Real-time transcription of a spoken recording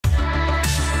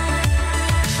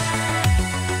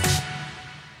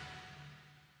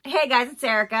Hey guys, it's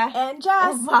Erica and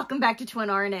Jes. Welcome back to Twin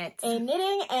Or Knits, a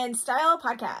knitting and style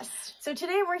podcast. So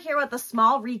today we're here with a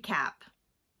small recap.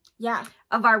 Yeah.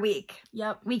 Of our week.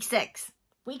 Yep. Week 6.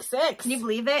 Week 6. Can you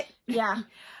believe it? Yeah.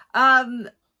 I'm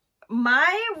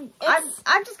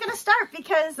just gonna start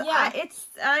because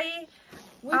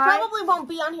we probably won't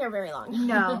be on here very long.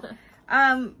 No.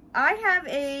 I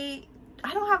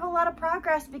don't have a lot of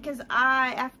progress because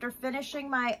after finishing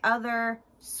my other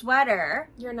sweater,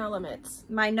 your No Limits,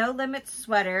 my No Limits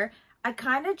sweater, I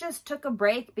kind of just took a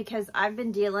break because I've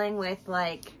been dealing with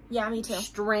me too,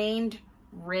 strained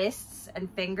wrists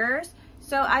and fingers.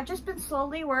 So I've just been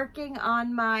slowly working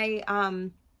on my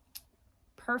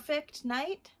Perfect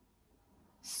Night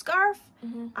scarf.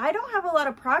 I don't have a lot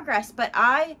of progress, but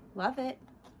I love it.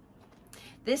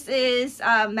 This is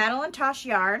Madeline Tosh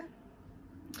yarn,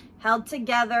 held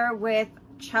together with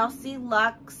Chelsea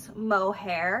Luxe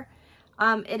mohair.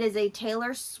 It is a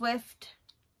Taylor Swift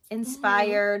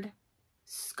inspired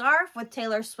scarf with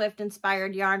Taylor Swift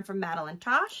inspired yarn from Madeline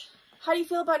Tosh. How do you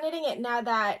feel about knitting it now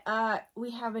that we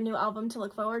have a new album to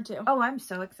look forward to? Oh, I'm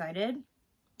so excited.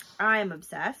 I am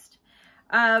obsessed.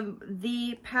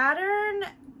 The pattern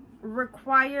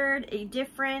required a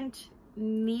different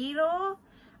needle.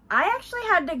 I actually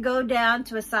had to go down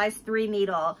to a size 3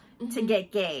 needle to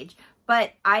get gauge,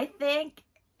 but I think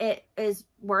it is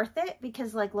worth it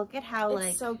because look at how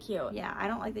it's so cute. Yeah, I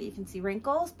don't like that you can see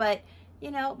wrinkles, but you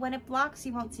know, when it blocks,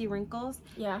 you won't see wrinkles.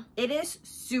 Yeah. It is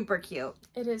super cute.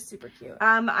 It is super cute.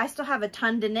 I still have a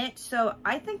ton to knit, so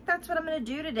I think that's what I'm going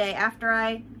to do today after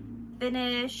I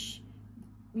finish,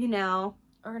 you know,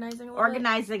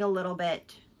 organizing a little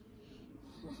bit.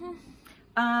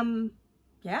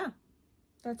 Yeah.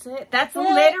 That's it. That's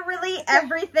literally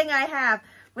everything I have,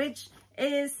 which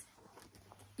is,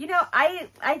 you know,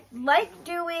 I like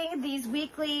doing these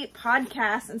weekly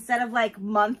podcasts instead of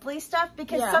monthly stuff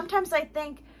because sometimes I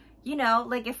think, you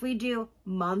know, if we do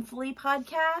monthly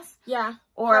podcasts. Yeah.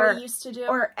 Or how we used to do.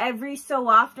 Or every so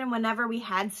often whenever we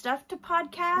had stuff to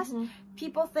podcast,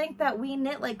 people think that we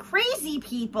knit like crazy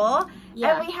people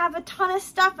and we have a ton of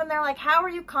stuff and they're like, how are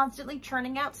you constantly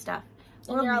churning out stuff?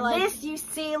 And you're like, this you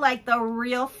see the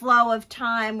real flow of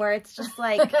time where it's just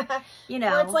you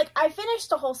know. Where it's I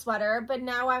finished a whole sweater, but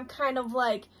now I'm kind of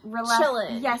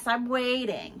chilling. Yes, I'm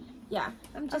waiting. Yeah.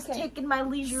 I'm just taking my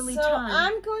leisurely time. So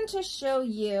I'm going to show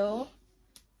you.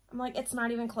 I'm it's not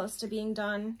even close to being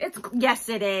done. Yes,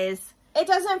 it is. It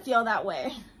doesn't feel that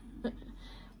way.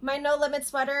 My No Limit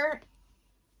sweater.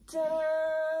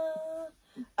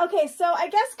 Okay, so I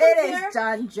guess it is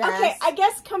done, Jes. Okay, I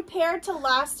guess compared to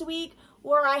last week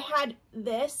where I had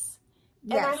this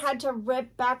and I had to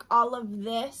rip back all of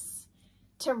this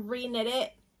to re-knit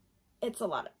it, it's a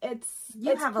lot. It's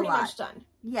pretty much done.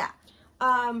 Yeah.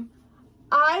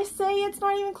 I say it's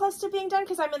not even close to being done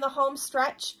because I'm in the home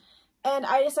stretch and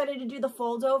I decided to do the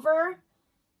fold over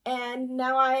and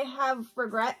now I have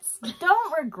regrets.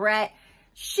 Don't regret.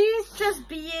 She's just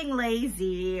being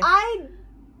lazy. I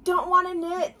don't want to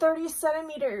knit 30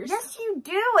 centimeters. Yes, you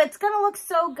do. It's going to look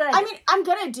so good. I mean, I'm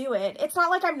going to do it. It's not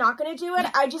like I'm not going to do it.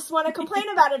 I just want to complain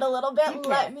about it a little bit.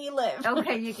 Let me live.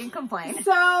 Okay, you can complain.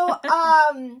 So,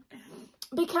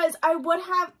 because I would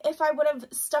have, if I would have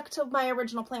stuck to my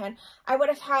original plan, I would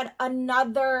have had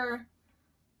another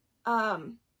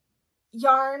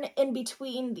yarn in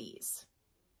between these.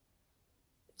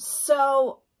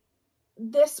 So,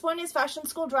 this one is Fashion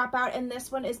School Dropout and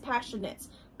this one is Passion Knits.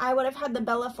 I would have had the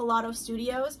Bella Filato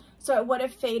Studios, so it would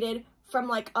have faded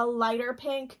from a lighter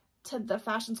pink to the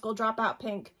Fashion School Dropout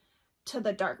pink to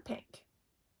the dark pink.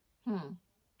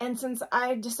 And since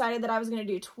I decided that I was going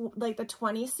to do the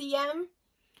 20 cm,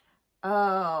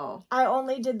 I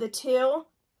only did the 2,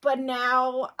 but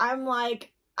now I'm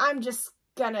I'm just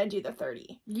going to do the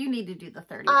 30. You need to do the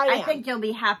 30. I think you'll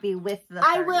be happy with the 30.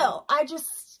 I will. I'm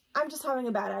just having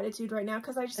a bad attitude right now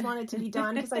because I just want it to be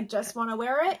done because I just want to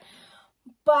wear it.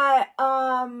 But,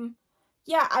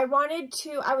 yeah, I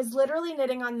was literally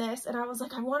knitting on this and I was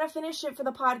I want to finish it for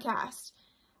the podcast.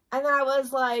 And then I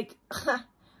was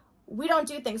we don't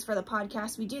do things for the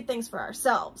podcast. We do things for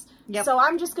ourselves. Yep. So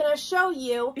I'm just going to show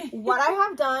you what I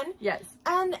have done. Yes.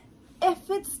 And if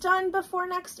it's done before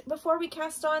we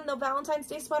cast on the Valentine's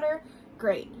Day sweater,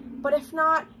 great. But if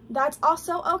not, that's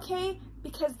also okay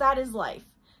because that is life.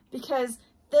 Because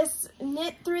this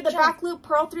knit through the back loop,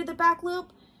 purl through the back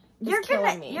loop, you're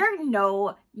gonna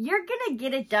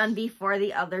get it done before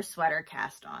the other sweater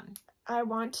cast on. I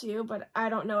want to, but I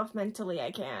don't know if mentally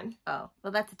I can. Oh,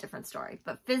 well, that's a different story.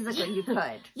 But physically, you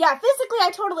could. Yeah, physically,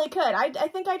 I totally could. I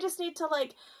think I just need to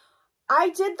I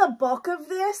did the bulk of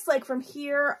this, from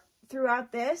here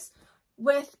throughout this,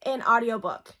 with an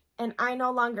audiobook. and I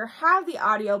no longer have the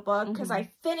audiobook because I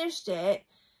finished it.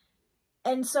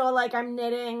 And so, like, I'm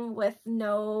knitting with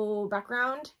no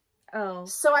background. Oh.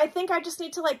 So I think I just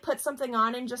need to, like, put something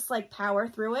on and just, like, power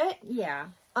through it. Yeah.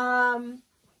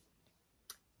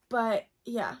 But,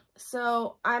 yeah.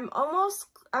 So I'm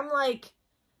like...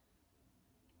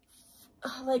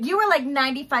 You were, like,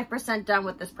 95% done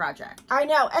with this project. I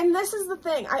know. And this is the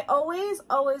thing. I always...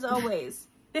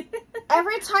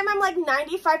 Every time I'm, like,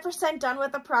 95% done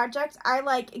with a project, I,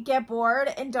 like, get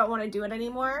bored and don't want to do it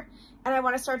anymore. And I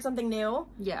want to start something new.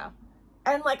 Yeah.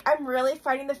 And, like, I'm really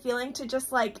fighting the feeling to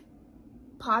just, like,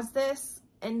 pause this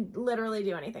and literally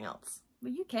do anything else.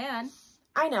 Well, you can.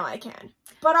 I know I can.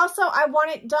 But also, I want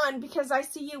it done because I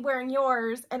see you wearing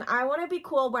yours, and I want to be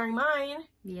cool wearing mine.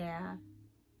 Yeah.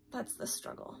 That's the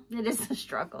struggle. It is the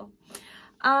struggle.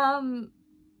 That's kind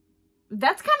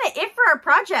of it for our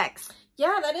projects.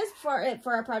 Yeah, that is it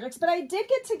for our projects. But I did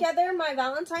get together my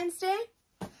Valentine's Day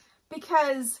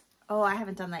because... Oh, I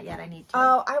haven't done that yet. I need to.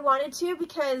 Oh, I wanted to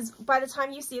because by the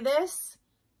time you see this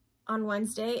on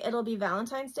Wednesday, it'll be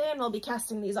Valentine's Day and we'll be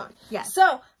casting these on. Yes.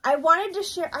 So I wanted to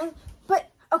share...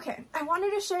 I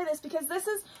wanted to share this because this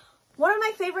is one of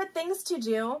my favorite things to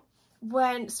do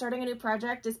when starting a new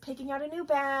project is picking out a new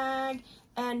bag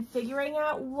and figuring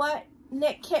out what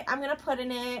knit kit I'm going to put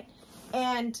in it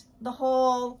and the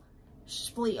whole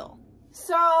spiel.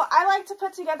 So I like to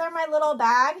put together my little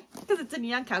bag. Because it's a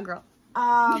young cowgirl.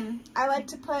 I like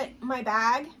to put my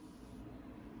bag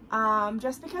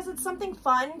just because it's something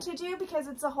fun to do because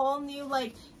it's a whole new,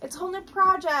 like, it's a whole new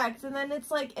project. And then it's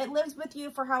like, it lives with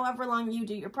you for however long you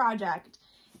do your project.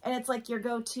 And it's like your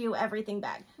go-to everything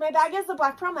bag. My bag is the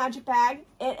Black Pearl Magic bag.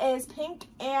 It is pink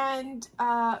and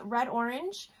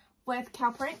red-orange with cow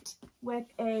print with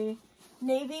a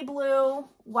navy blue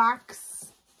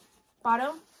wax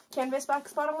bottom, canvas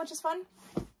wax bottom, which is fun.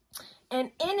 And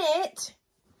in it,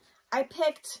 I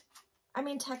picked, I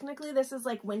mean, technically this is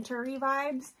like wintry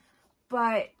vibes,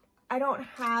 but I don't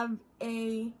have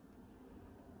a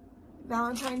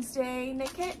Valentine's Day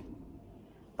knit kit.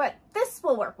 But this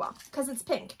will work well because it's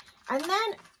pink. And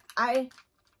then I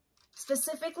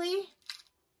specifically,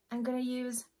 I'm going to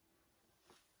use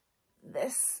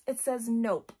this. It says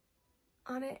Nope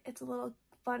on it. It's a little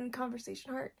fun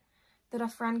conversation heart that a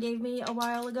friend gave me a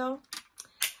while ago.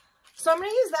 So I'm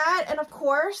going to use that. And of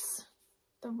course,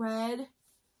 the red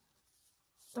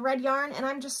yarn. And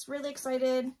I'm just really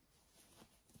excited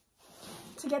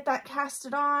to get that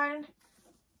casted on.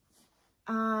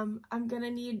 I'm going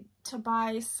to need to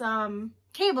buy some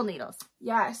cable needles.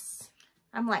 Yes.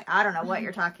 I'm like, I don't know what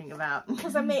you're talking about.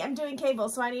 Because I'm doing cable,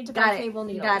 so I need to buy cable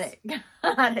needles.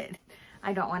 Got it.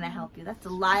 I don't want to help you. That's a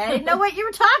lie. I didn't know what you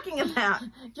were talking about.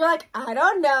 You're like, I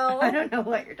don't know. I don't know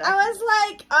what you're talking about. I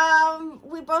was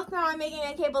like, we both know I'm making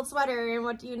a cabled sweater, and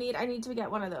what do you need? I need to get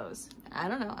one of those. I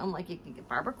don't know. I'm like, you can get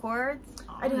barber cords.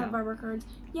 I do have barber cords.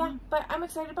 Yeah, but I'm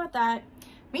excited about that.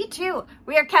 Me too.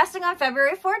 We are casting on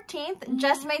February 14th.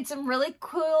 Jess made some really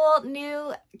cool,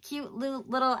 new, cute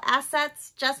little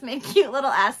assets. Jess made cute little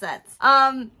assets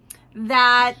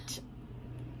that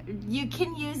you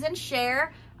can use and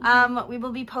share. We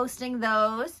will be posting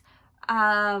those.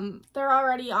 They're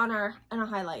already on a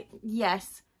highlight.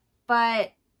 Yes,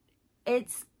 but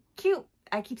it's cute.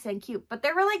 I keep saying cute, but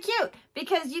they're really cute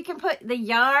because you can put the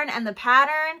yarn and the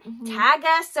pattern, tag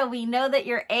us so we know that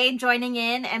you're A, joining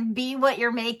in, and B, what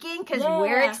you're making because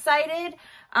we're excited.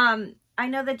 I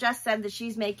know that Jess said that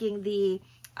she's making the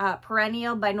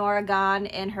Perennial by Nora Gone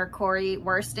and her Corey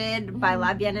Worsted by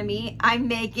La Bien-Aimée. I'm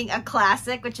making a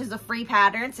classic, which is a free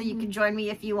pattern, so you can join me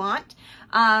if you want,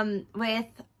 with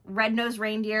Red Nose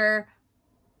Reindeer,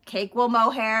 Cake Wool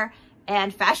Mohair,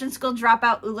 and Fashion School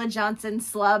Dropout Ula Johnson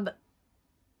Slub.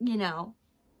 You know,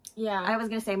 I was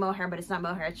gonna say mohair, but it's not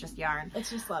mohair. It's just yarn. It's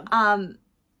just slub.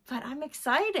 But I'm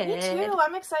excited. Me too.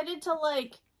 I'm excited to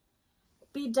like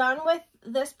be done with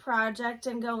this project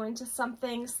and go into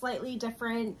something slightly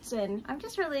different. And I'm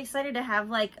just really excited to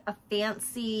have like a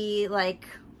fancy like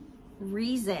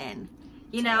reason,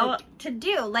 you know, to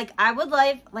do. Like I would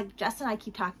like Jess and I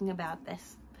keep talking about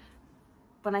this.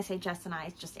 When I say Jess and I,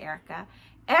 it's just Erica.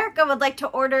 Erica would like to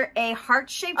order a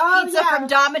heart-shaped pizza from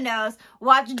Domino's,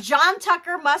 watch John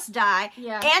Tucker Must Die,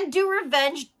 and do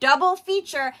Revenge double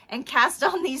feature and cast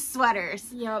on these sweaters.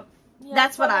 Yep. Yeah,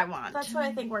 that's what I want. That's what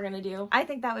I think we're going to do. I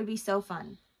think that would be so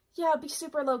fun. Yeah, it'd be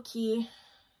super low-key.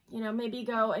 You know, maybe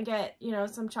go and get, you know,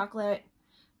 some chocolate.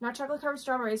 Not chocolate-covered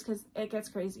strawberries because it gets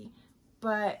crazy.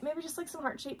 But maybe just like some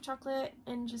heart-shaped chocolate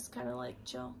and just kind of like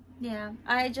chill. Yeah.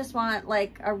 I just want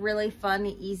like a really fun,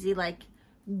 easy, like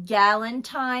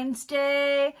Galentine's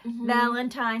Day,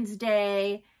 Valentine's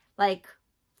Day, like,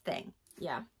 thing.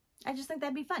 Yeah. I just think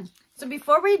that'd be fun. So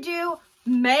before we do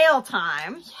mail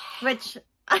time, which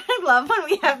I love when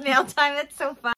we have mail time, it's so fun.